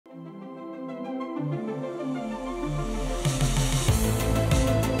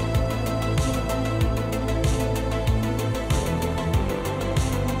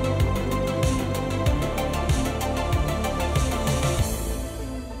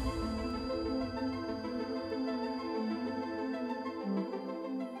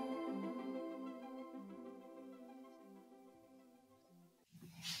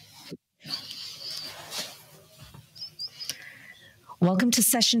Welcome to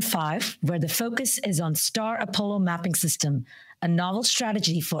session 5, where the focus is on Star Apollo Mapping System, a novel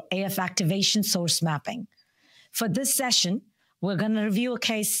strategy for AF activation source mapping. For this session, we're going to review a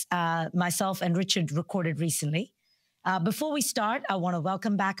case myself and Richard recorded recently. Before we start, I want to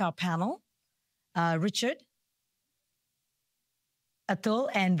welcome back our panel, Richard, Atul,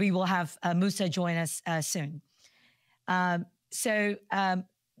 and we will have Moussa join us soon. We'll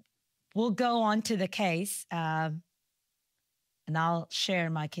go on to the case. And I'll share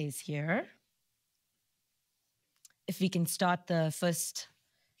my case here. If we can start the first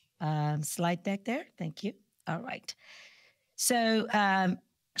slide deck there. Thank you. All right. So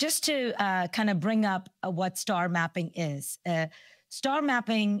just to kind of bring up what star mapping is. Star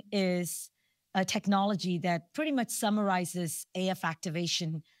mapping is a technology that pretty much summarizes AF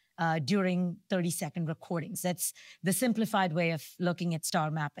activation during 30-second recordings. That's the simplified way of looking at star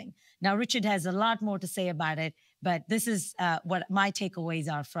mapping. Now, Richard has a lot more to say about it, but this is what my takeaways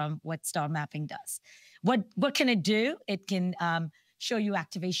are from what star mapping does. What can it do? It can show you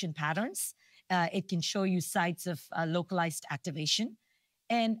activation patterns. It can show you sites of localized activation.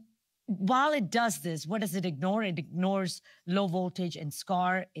 And while it does this, what does it ignore? It ignores low voltage and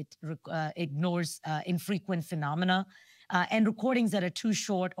scar. It ignores infrequent phenomena. And recordings that are too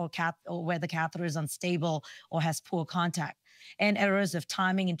short or where the catheter is unstable or has poor contact. And errors of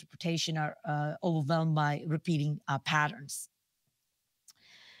timing interpretation are overwhelmed by repeating patterns.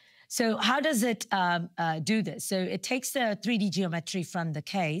 So how does it do this? So it takes the 3D geometry from the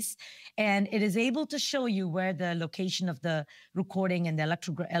case, and it is able to show you where the location of the recording and the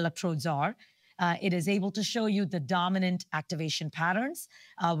electrodes are. It is able to show you the dominant activation patterns,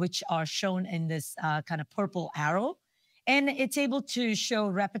 which are shown in this kind of purple arrow. And it's able to show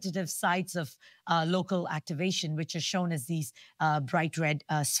repetitive sites of local activation, which are shown as these bright red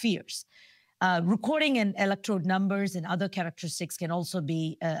spheres. Recording and electrode numbers and other characteristics can also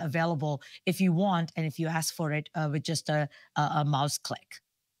be available if you want and if you ask for it with just a mouse click.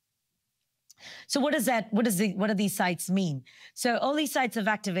 So what do these sites mean? So early sites of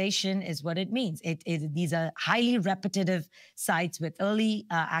activation is what it means. These are highly repetitive sites with early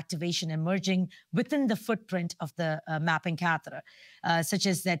activation emerging within the footprint of the mapping catheter, such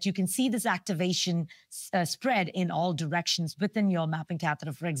as that you can see this activation spread in all directions within your mapping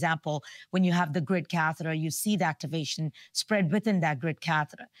catheter. For example, when you have the grid catheter, you see the activation spread within that grid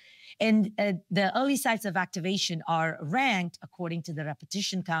catheter. And the early sites of activation are ranked according to the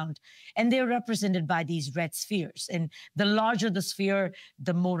repetition count, and they're represented by these red spheres. And the larger the sphere,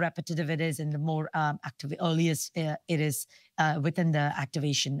 the more repetitive it is, and the more earliest it is within the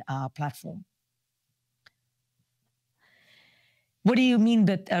activation platform. What do you mean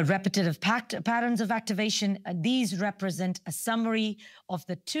with repetitive patterns of activation? These represent a summary of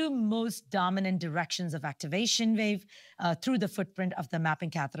the two most dominant directions of activation wave through the footprint of the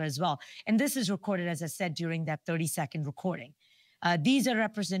mapping catheter as well. And this is recorded, as I said, during that 30-second recording. These are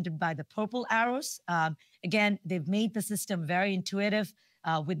represented by the purple arrows. Again, they've made the system very intuitive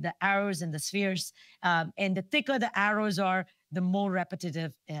with the arrows and the spheres. And the thicker the arrows are, the more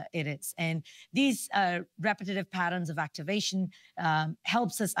repetitive it is. And these repetitive patterns of activation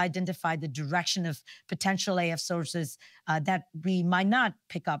helps us identify the direction of potential AF sources that we might not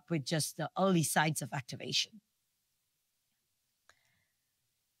pick up with just the early sites of activation.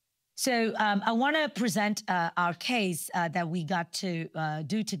 So I want to present our case that we got to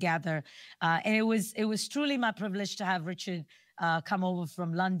do together. And it was truly my privilege to have Richard come over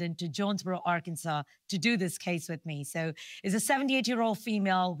from London to Jonesboro, Arkansas, to do this case with me. So it's a 78-year-old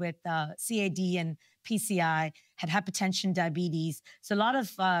female with CAD and PCI, had hypertension, diabetes, so a lot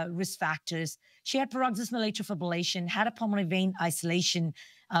of risk factors. She had paroxysmal atrial fibrillation, had a pulmonary vein isolation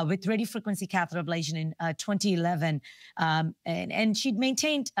with radiofrequency catheter ablation in 2011, and she'd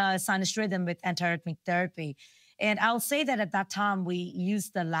maintained sinus rhythm with antiarrhythmic therapy. And I'll say that at that time, we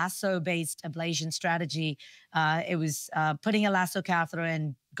used the lasso-based ablation strategy. It was putting a lasso catheter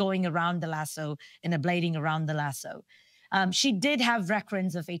and going around the lasso and ablating around the lasso. She did have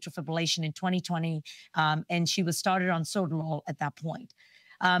recurrence of atrial fibrillation in 2020, and she was started on sotalol at that point.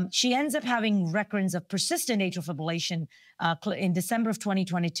 She ends up having recurrence of persistent atrial fibrillation in December of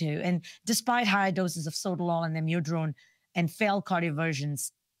 2022. And despite high doses of sotalol and amiodarone and failed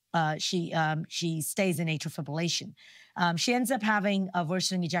cardioversions, she stays in atrial fibrillation. She ends up having a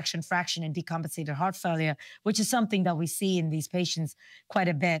worsening ejection fraction and decompensated heart failure, which is something that we see in these patients quite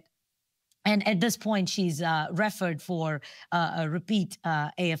a bit. And at this point, she's referred for a repeat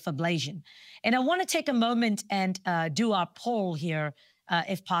AF ablation. And I want to take a moment and do our poll here,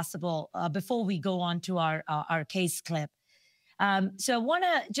 if possible, before we go on to our case clip. So I want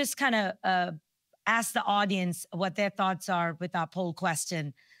to just kind of ask the audience what their thoughts are with our poll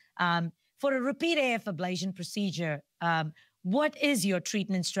question. For a repeat AF ablation procedure, what is your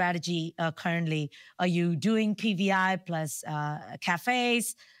treatment strategy currently? Are you doing PVI plus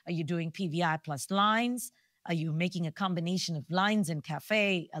cafes? Are you doing PVI plus lines? Are you making a combination of lines and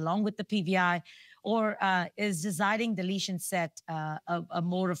cafe along with the PVI? Or is designing the lesion set a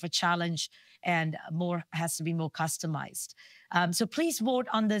more of a challenge and has to be more customized? So please vote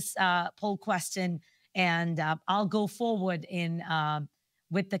on this poll question, and I'll go forward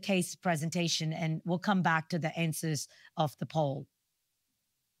with the case presentation, and we'll come back to the answers of the poll.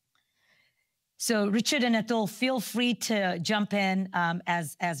 So Richard and Atul, feel free to jump in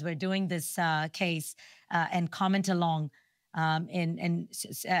as we're doing this case and comment along. And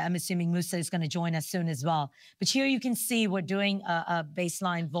I'm assuming Moussa is going to join us soon as well. But here you can see we're doing a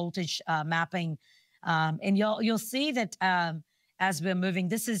baseline voltage mapping. And you'll see that as we're moving,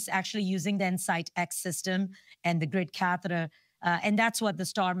 this is actually using the Insight X system and the grid catheter. And that's what the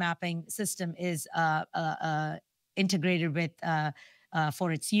STAR mapping system is integrated with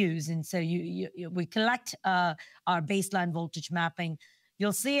for its use. And so we collect our baseline voltage mapping.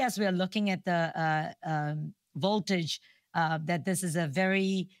 You'll see as we're looking at the voltage that this is a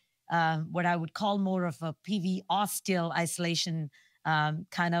very, what I would call more of a PV ostial isolation,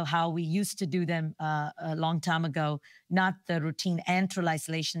 kind of how we used to do them a long time ago, not the routine antral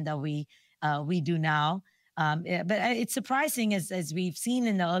isolation that we do now. But it's surprising, as we've seen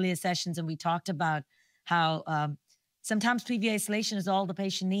in the earlier sessions, and we talked about how sometimes PV isolation is all the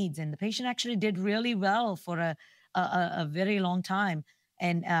patient needs, and the patient actually did really well for a very long time,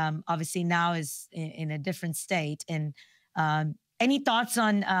 and obviously now is in a different state. And any thoughts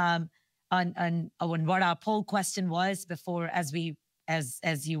on what our poll question was before, as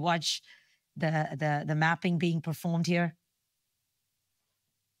you watch the mapping being performed here?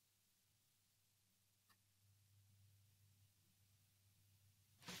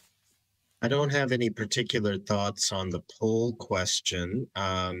 I don't have any particular thoughts on the poll question.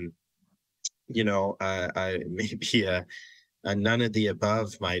 You know, maybe a none of the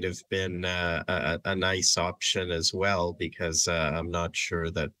above might have been a nice option as well, because I'm not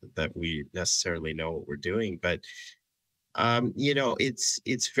sure that we necessarily know what we're doing. But you know,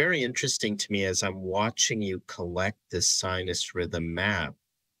 it's very interesting to me as I'm watching you collect this sinus rhythm map,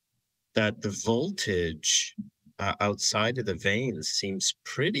 that the voltage outside of the veins seems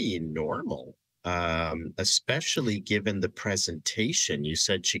pretty normal, especially given the presentation. You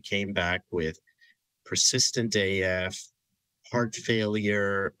said she came back with persistent AF, heart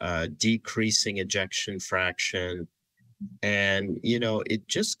failure, decreasing ejection fraction. And, you know, it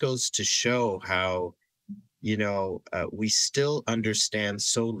just goes to show how, you know, we still understand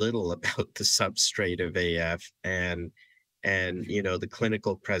so little about the substrate of AF and you know, the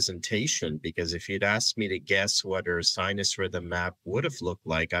clinical presentation, because if you'd asked me to guess what her sinus rhythm map would have looked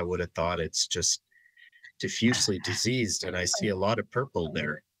like, I would have thought it's just diffusely diseased, and I see a lot of purple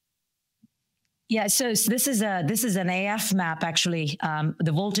there. Yeah, so this is an AF map actually.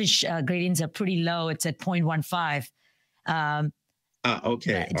 The voltage gradients are pretty low. It's at 0.15.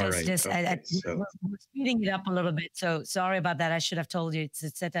 Okay, all right. So we're speeding it up a little bit. So sorry about that. I should have told you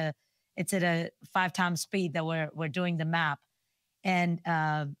it's at a 5x speed that we're doing the map, and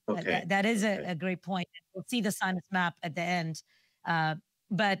that is a great point. We'll see the sinus map at the end.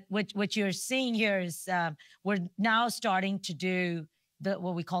 But what you're seeing here is we're now starting to do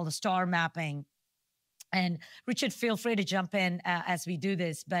what we call the STAR mapping. And Richard, feel free to jump in as we do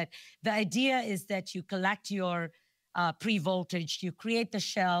this. But the idea is that you collect your pre-voltage, you create the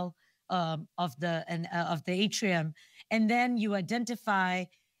shell of the atrium, and then you identify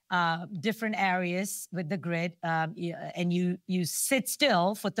different areas with the grid, and you sit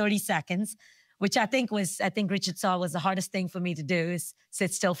still for 30 seconds, which I think Richard saw was the hardest thing for me to do, is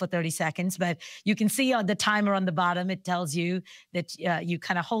sit still for 30 seconds. But you can see on the timer on the bottom, it tells you that you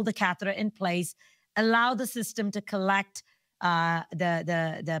kind of hold the catheter in place, allow the system to collect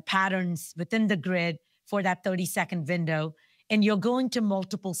the patterns within the grid for that 30-second window, and you're going to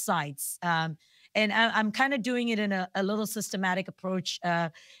multiple sites. And I'm kind of doing it in a little systematic approach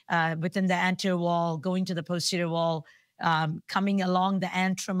within the anterior wall, going to the posterior wall, coming along the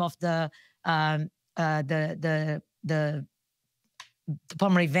antrum of the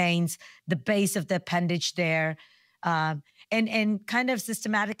pulmonary veins, the base of the appendage there, and kind of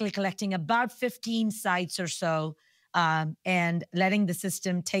systematically collecting about 15 sites or so, and letting the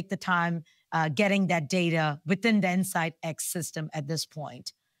system take the time getting that data within the Insight X system at this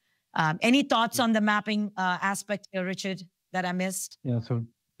point. Any thoughts on the mapping aspect here, Richard, that I missed? Yeah, so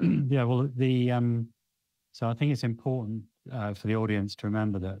yeah, well, so I think it's important for the audience to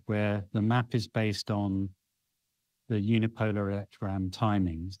remember that where the map is based on the unipolar electrogram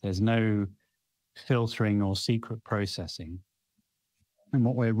timings, there's no filtering or secret processing. And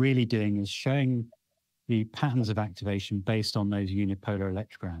what we're really doing is showing the patterns of activation based on those unipolar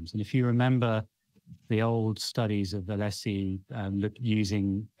electrograms. And if you remember the old studies of Alessi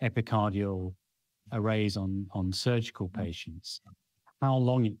using epicardial arrays on surgical patients, how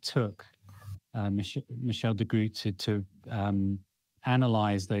long it took Michel de Groot to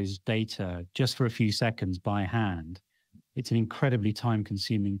analyze those data just for a few seconds by hand. It's an incredibly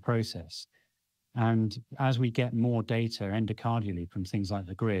time-consuming process. And as we get more data endocardially from things like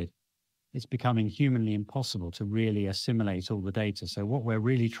the grid, it's becoming humanly impossible to really assimilate all the data. So what we're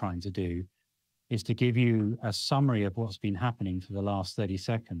really trying to do is to give you a summary of what's been happening for the last 30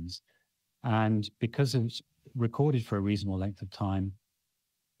 seconds. And because it's recorded for a reasonable length of time,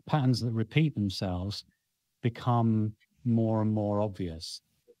 patterns that repeat themselves become more and more obvious.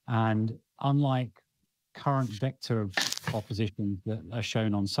 And unlike current vector oppositions that are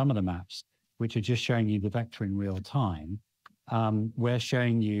shown on some of the maps, which are just showing you the vector in real time, we're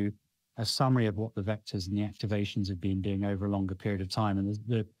showing you a summary of what the vectors and the activations have been doing over a longer period of time. And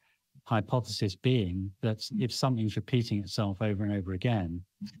the hypothesis being that if something's repeating itself over and over again,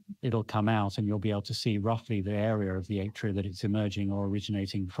 it'll come out and you'll be able to see roughly the area of the atria that it's emerging or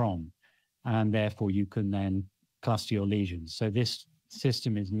originating from. And therefore you can then cluster your lesions. So this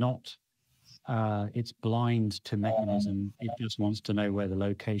system is not, it's blind to mechanism. It just wants to know where the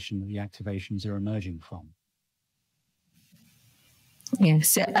location of the activations are emerging from.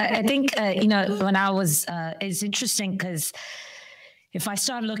 Yes, I think, when I was, it's interesting because if I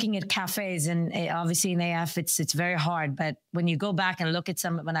start looking at cafes, and obviously in AF, it's very hard, but when you go back and look at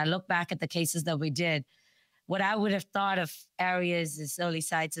when I look back at the cases that we did, what I would have thought of areas as early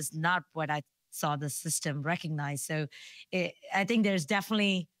sites is not what I saw the system recognize. So I think there's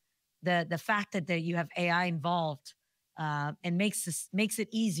definitely the fact that you have AI involved and makes it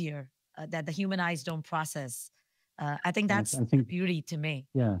easier that the human eyes don't process. I think that's the beauty to me.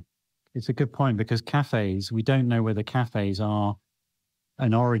 Yeah, it's a good point because cafes, we don't know whether cafes are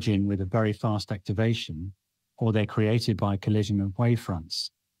an origin with a very fast activation or they're created by collision of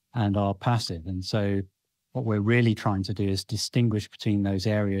wavefronts and are passive. And so what we're really trying to do is distinguish between those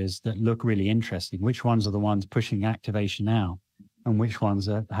areas that look really interesting, which ones are the ones pushing activation out and which ones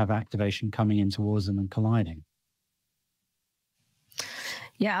have activation coming in towards them and colliding.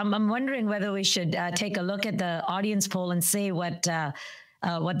 Yeah, I'm wondering whether we should take a look at the audience poll and see what the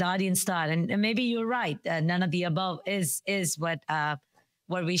audience thought. And maybe you're right. None of the above is what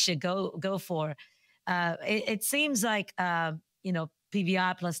we should go for. It seems like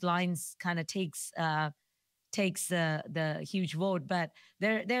PVI plus lines kind of takes the huge vote, but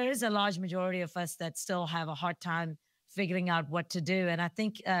there is a large majority of us that still have a hard time figuring out what to do. And I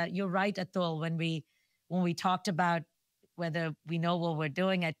think you're right, Atul, when we talked about whether we know what we're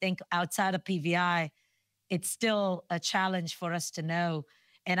doing. I think outside of PVI, it's still a challenge for us to know.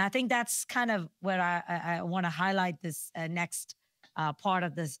 And I think that's kind of where I want to highlight this next part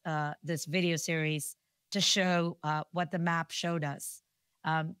of this video series to show what the map showed us.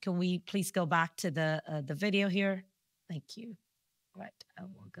 Can we please go back to the video here? Thank you. Right, I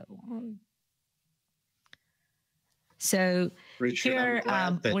will go on. So Richard,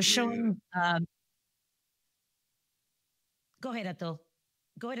 here we're showing. Go ahead, Atul.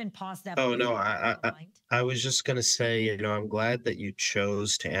 Go ahead and pause that. Oh, no, I was just going to say, I'm glad that you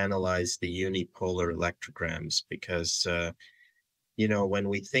chose to analyze the unipolar electrograms because, when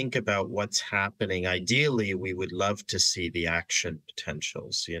we think about what's happening, ideally, we would love to see the action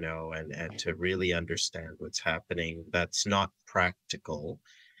potentials, and to really understand what's happening. That's not practical.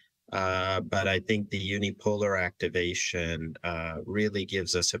 But I think the unipolar activation really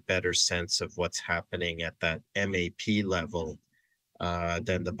gives us a better sense of what's happening at that MAP level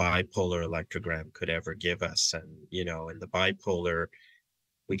than the bipolar electrogram could ever give us. And, in the bipolar,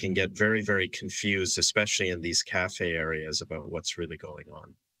 we can get very, very confused, especially in these cafe areas about what's really going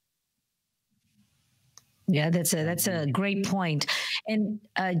on. Yeah, that's a great point. And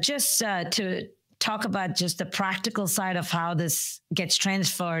just to talk about just the practical side of how this gets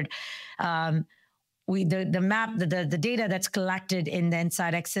transferred. The data that's collected in the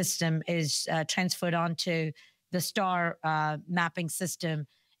InsideX system is transferred onto the STAR mapping system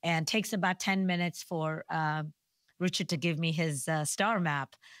and takes about 10 minutes for Richard to give me his STAR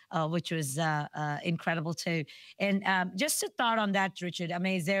map, which was incredible too. And just a thought on that, Richard. I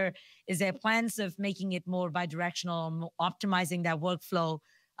mean, is there plans of making it more bidirectional, optimizing that workflow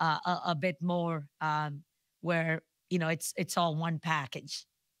a bit more, where it's all one package?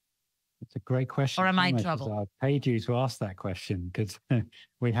 It's a great question. Or am I in trouble? I paid you to ask that question because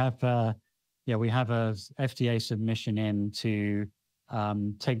we have, we have a FDA submission in to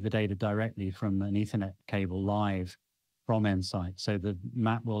take the data directly from an Ethernet cable live from Insight. So the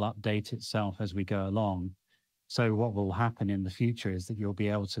map will update itself as we go along. So what will happen in the future is that you'll be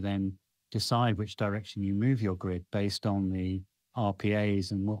able to then decide which direction you move your grid based on the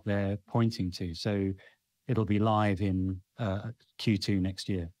RPAs and what they're pointing to. So it'll be live in Q2 next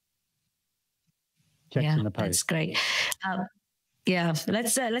year. Yeah, that's great. Yeah,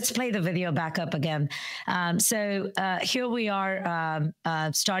 let's play the video back up again. So here we are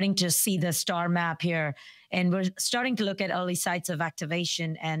starting to see the star map here, and we're starting to look at early sites of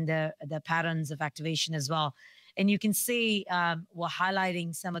activation and the patterns of activation as well. And you can see we're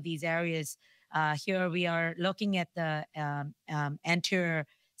highlighting some of these areas. Here we are looking at the anterior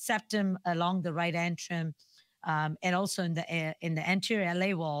septum along the right atrium, and also in the anterior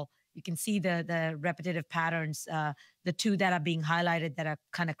LA wall. You can see the repetitive patterns, the two that are being highlighted that are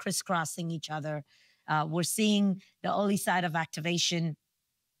kind of crisscrossing each other. We're seeing the early side of activation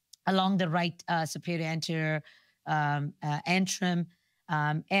along the right superior anterior atrium.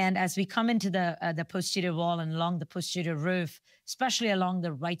 And as we come into the posterior wall and along the posterior roof, especially along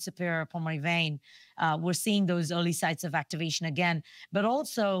the right superior pulmonary vein, we're seeing those early sites of activation again, but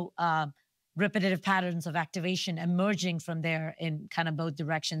also repetitive patterns of activation emerging from there in kind of both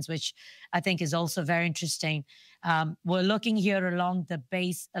directions, which I think is also very interesting. We're looking here along the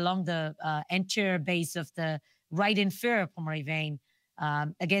base, along the anterior base of the right inferior pulmonary vein,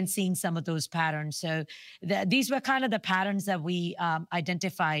 again, seeing some of those patterns. So these were kind of the patterns that we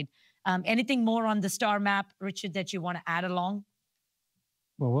identified. Anything more on the star map, Richard, that you want to add along?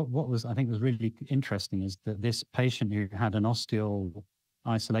 Well, what was, I think was really interesting is that this patient who had an osteal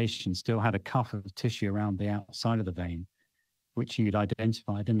isolation still had a cuff of tissue around the outside of the vein, which you'd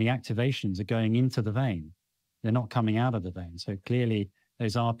identified, and the activations are going into the vein. They're not coming out of the vein. So clearly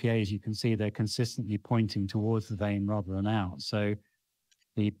those RPAs, you can see they're consistently pointing towards the vein rather than out. So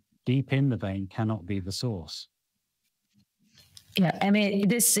the deep in the vein cannot be the source. Yeah, I mean,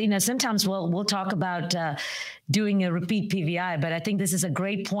 this, sometimes we'll talk about doing a repeat PVI, but I think this is a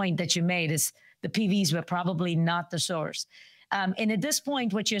great point that you made, is the PVs were probably not the source. And at this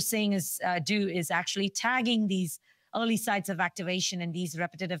point, what you're saying is is actually tagging these early sites of activation and these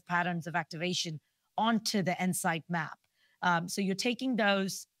repetitive patterns of activation onto the Insight map. So you're taking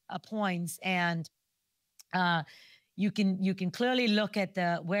those points, and you can clearly look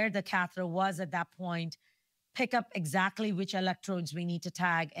at where the catheter was at that point, pick up exactly which electrodes we need to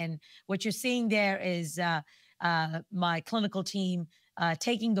tag. And what you're seeing there is my clinical team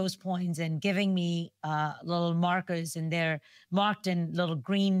taking those points and giving me little markers, and they're marked in little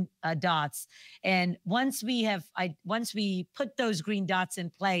green dots. And once we put those green dots in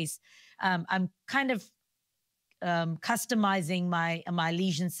place, I'm kind of customizing my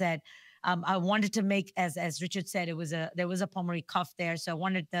lesion set. I wanted to make, as Richard said, there was a pulmonary cuff there, so I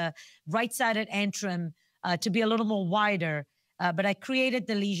wanted the right-sided atrium to be a little more wider. But I created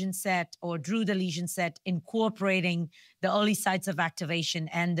the lesion set, or drew the lesion set, incorporating the early sites of activation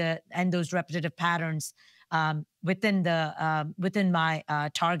and those repetitive patterns within my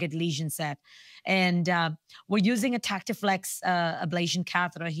target lesion set. And we're using a Tactiflex ablation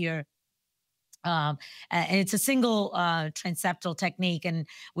catheter here. And it's a single transeptal technique, and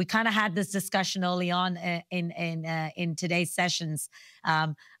we kind of had this discussion early on in today's sessions.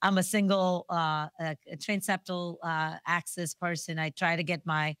 I'm a single transeptal axis person. I try to get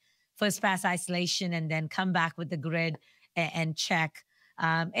my first pass isolation and then come back with the grid and check.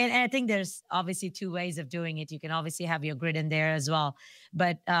 And I think there's obviously two ways of doing it. You can obviously have your grid in there as well,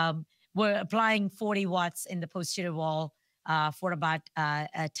 but we're applying 40 watts in the posterior wall for about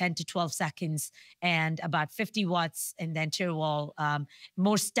 10 to 12 seconds, and about 50 watts in the anterior wall,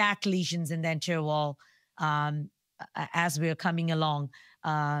 more stacked lesions in the anterior wall as we're coming along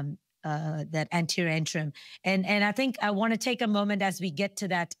that anterior atrium. And I think I want to take a moment as we get to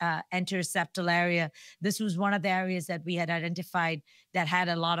that anterior septal area. This was one of the areas that we had identified that had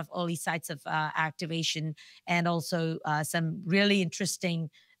a lot of early sites of activation, and also some really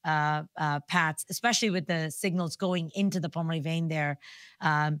interesting paths, especially with the signals going into the pulmonary vein there.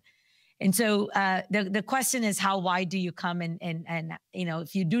 And so the question is, how wide do you come? And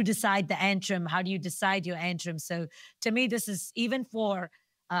if you do decide the atrium, how do you decide your atrium? So to me, this is, even for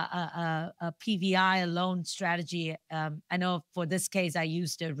a PVI alone strategy. I know for this case, I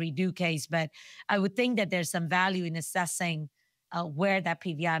used a redo case, but I would think that there's some value in assessing where that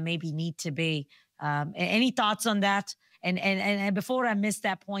PVI maybe need to be. Any thoughts on that? And before I miss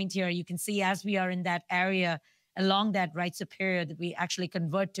that point here, you can see as we are in that area, along that right superior that we actually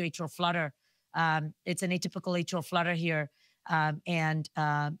convert to atrial flutter. It's an atypical atrial flutter here.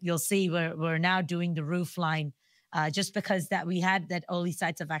 You'll see we're now doing the roof line just because that we had that early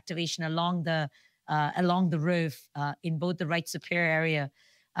sites of activation along the roof in both the right superior area.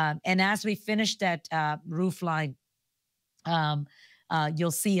 And as we finish that roof line,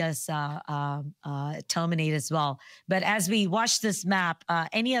 you'll see us terminate as well. But as we watch this map,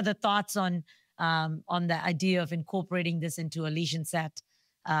 any other thoughts on the idea of incorporating this into a lesion set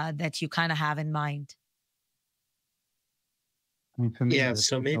that you kind of have in mind? I mean, for me, yeah,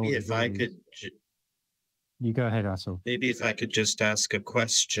 so maybe if I could... You go ahead, Atul. Maybe if I could just ask a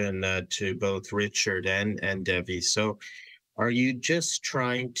question to both Richard and Devi. So are you just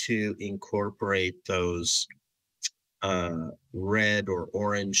trying to incorporate those red or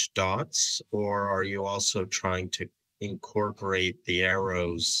orange dots, or are you also trying to incorporate the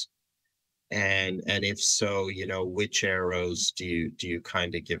arrows? And if so, you know, which arrows do you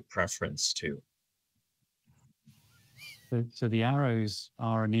kind of give preference to? So the arrows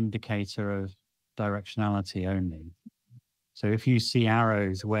are an indicator of directionality only. So if you see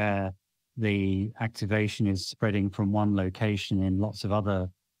arrows where the activation is spreading from one location in lots of other,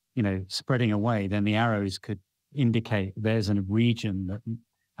 you know, spreading away, then the arrows could indicate there's a region that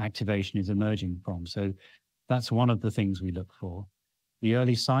activation is emerging from. So that's one of the things we look for. The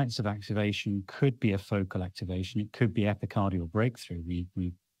early sites of activation could be a focal activation. It could be epicardial breakthrough.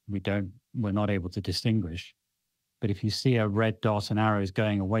 We're not able to distinguish. But if you see a red dot and arrows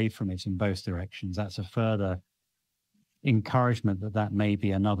going away from it in both directions, that's a further encouragement that may be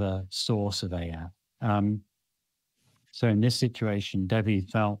another source of AF. So in this situation, Devi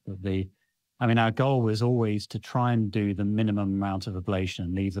felt that our goal was always to try and do the minimum amount of ablation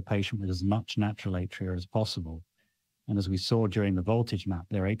and leave the patient with as much natural atria as possible. And as we saw during the voltage map,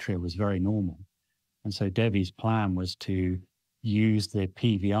 their atria was very normal. And so Devi's plan was to use the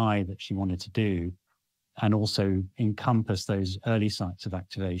PVI that she wanted to do and also encompass those early sites of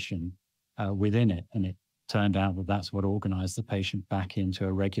activation within it. And it turned out that that's what organized the patient back into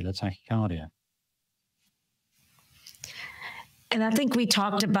a regular tachycardia. And I think we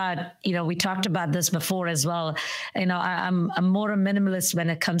talked about this before as well. You know, I'm more a minimalist when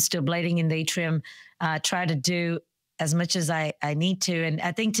it comes to ablating in the atrium. Try to do as much as I need to. And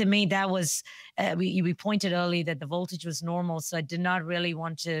I think to me that was, we pointed early that the voltage was normal. So I did not really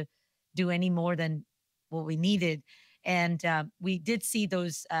want to do any more than what we needed. And we did see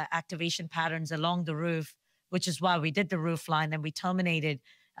those activation patterns along the roof, which is why we did the roof line and we terminated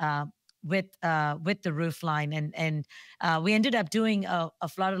with the roof line. And we ended up doing a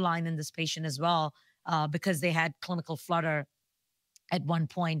flutter line in this patient as well because they had clinical flutter at one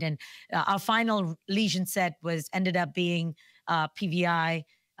point. And our final lesion set ended up being PVI,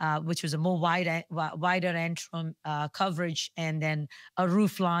 which was a more wider antrum coverage, and then a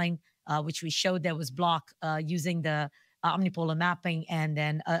roof line, which we showed that was blocked using the omnipolar mapping, and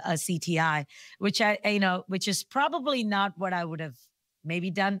then a CTI, which is probably not what I would have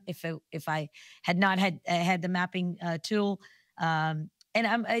maybe done if I had not had the mapping tool. And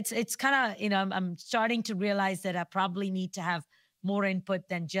it's kind of, I'm starting to realize that I probably need to have more input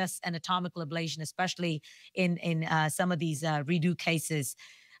than just anatomical ablation, especially in some of these redo cases.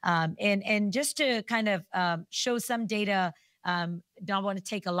 And just to kind of show some data, don't want to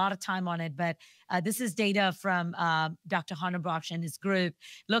take a lot of time on it, but this is data from Dr. Hornibroch and his group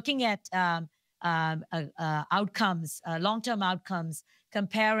looking at outcomes, long-term outcomes,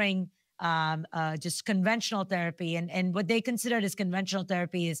 comparing just conventional therapy. And what they considered as conventional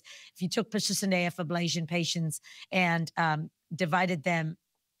therapy is if you took persistent AF ablation patients and divided them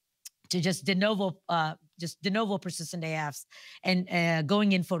to just de novo persistent AFs and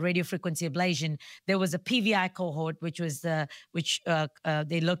going in for radiofrequency ablation, there was a PVI cohort, which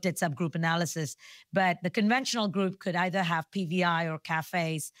they looked at subgroup analysis. But the conventional group could either have PVI or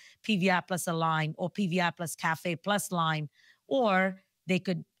cafes, PVI plus a line, or PVI plus cafe plus line, or they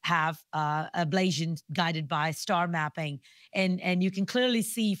could have ablation guided by star mapping. And you can clearly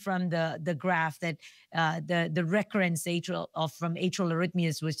see from the graph that the recurrence from atrial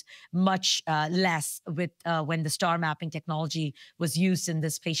arrhythmias was much less with when the star mapping technology was used in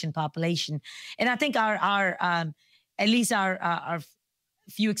this patient population. And I think our at least our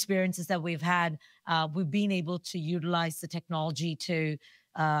few experiences that we've had, we've been able to utilize the technology to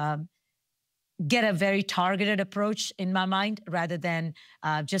get a very targeted approach in my mind, rather than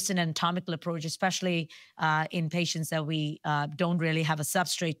just an anatomical approach, especially in patients that we don't really have a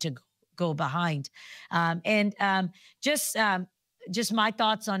substrate to go behind. Just my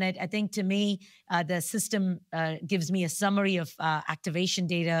thoughts on it. I think to me, the system gives me a summary of activation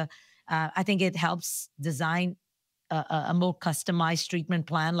data. I think it helps design a more customized treatment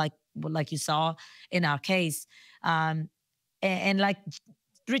plan, like you saw in our case. And like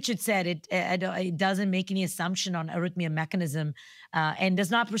Richard said, it doesn't make any assumption on arrhythmia mechanism, and does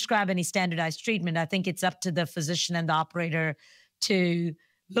not prescribe any standardized treatment. I think it's up to the physician and the operator to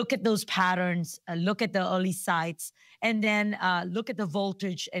look at those patterns, look at the early sites, and then look at the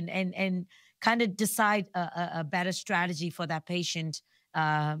voltage and kind of decide a better strategy for that patient,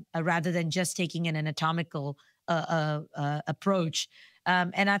 rather than just taking an anatomical approach.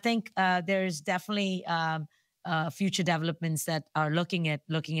 And I think there's definitely future developments that are looking at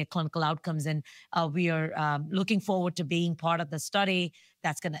clinical outcomes, and we are looking forward to being part of the study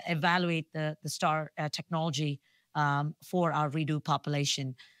that's going to evaluate the STAR technology for our redo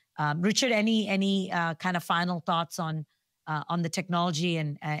population. Richard, any kind of final thoughts on the technology?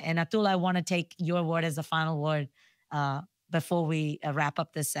 And Atul, I want to take your word as a final word before we wrap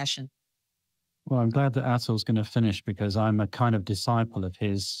up this session. Well, I'm glad that Atul's going to finish, because I'm a kind of disciple of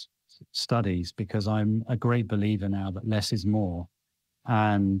his studies, because I'm a great believer now that less is more.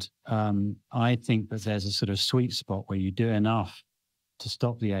 And I think that there's a sort of sweet spot where you do enough to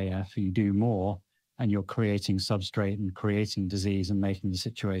stop the AF, you do more, and you're creating substrate and creating disease and making the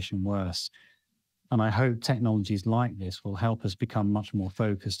situation worse. And I hope technologies like this will help us become much more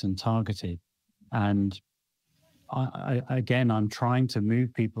focused and targeted. And again, I'm trying to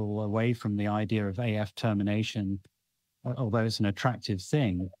move people away from the idea of AF termination. Although it's an attractive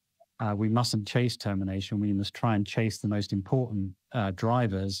thing, we mustn't chase termination. We must try and chase the most important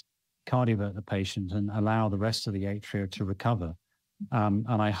drivers, cardiovert the patient, and allow the rest of the atria to recover. And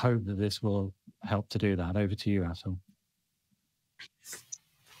I hope that this will help to do that. Over to you, Atul.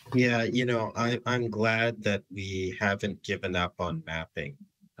 Yeah, I'm glad that we haven't given up on mapping.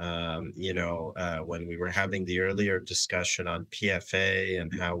 When we were having the earlier discussion on PFA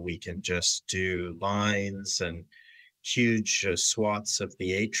and how we can just do lines and huge swaths of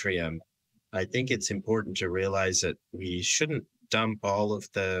the atrium, I think it's important to realize that we shouldn't dump all of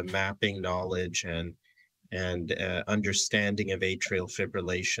the mapping knowledge and understanding of atrial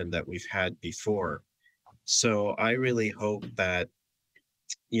fibrillation that we've had before. So I really hope that,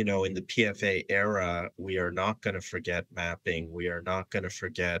 in the PFA era, we are not going to forget mapping. We are not going to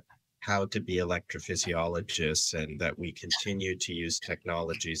forget how to be electrophysiologists, and that we continue to use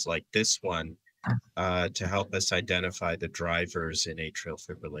technologies like this one to help us identify the drivers in atrial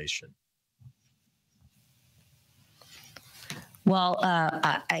fibrillation. Well,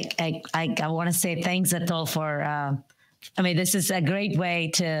 I want to say thanks, Atul, for, this is a great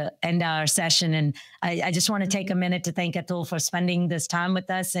way to end our session. And I just want to take a minute to thank Atul for spending this time with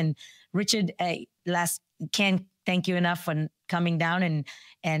us. And Richard, can't thank you enough for coming down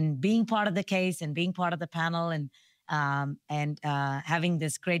and being part of the case and being part of the panel and having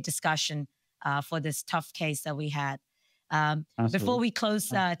this great discussion for this tough case that we had. Before we close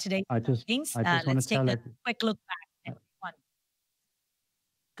today's meetings, let's take a quick look back.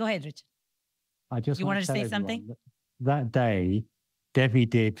 Go ahead, Richard. You wanted to say something? That day, Devi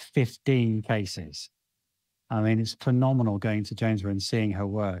did 15 cases. It's phenomenal going to Jonesboro and seeing her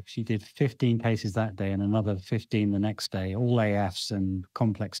work. She did 15 cases that day and another 15 the next day, all AFs and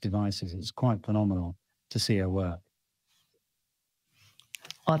complex devices. It's quite phenomenal to see her work.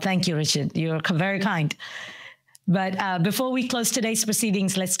 Well, thank you, Richard. You're very kind. But before we close today's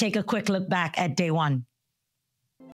proceedings, let's take a quick look back at day one.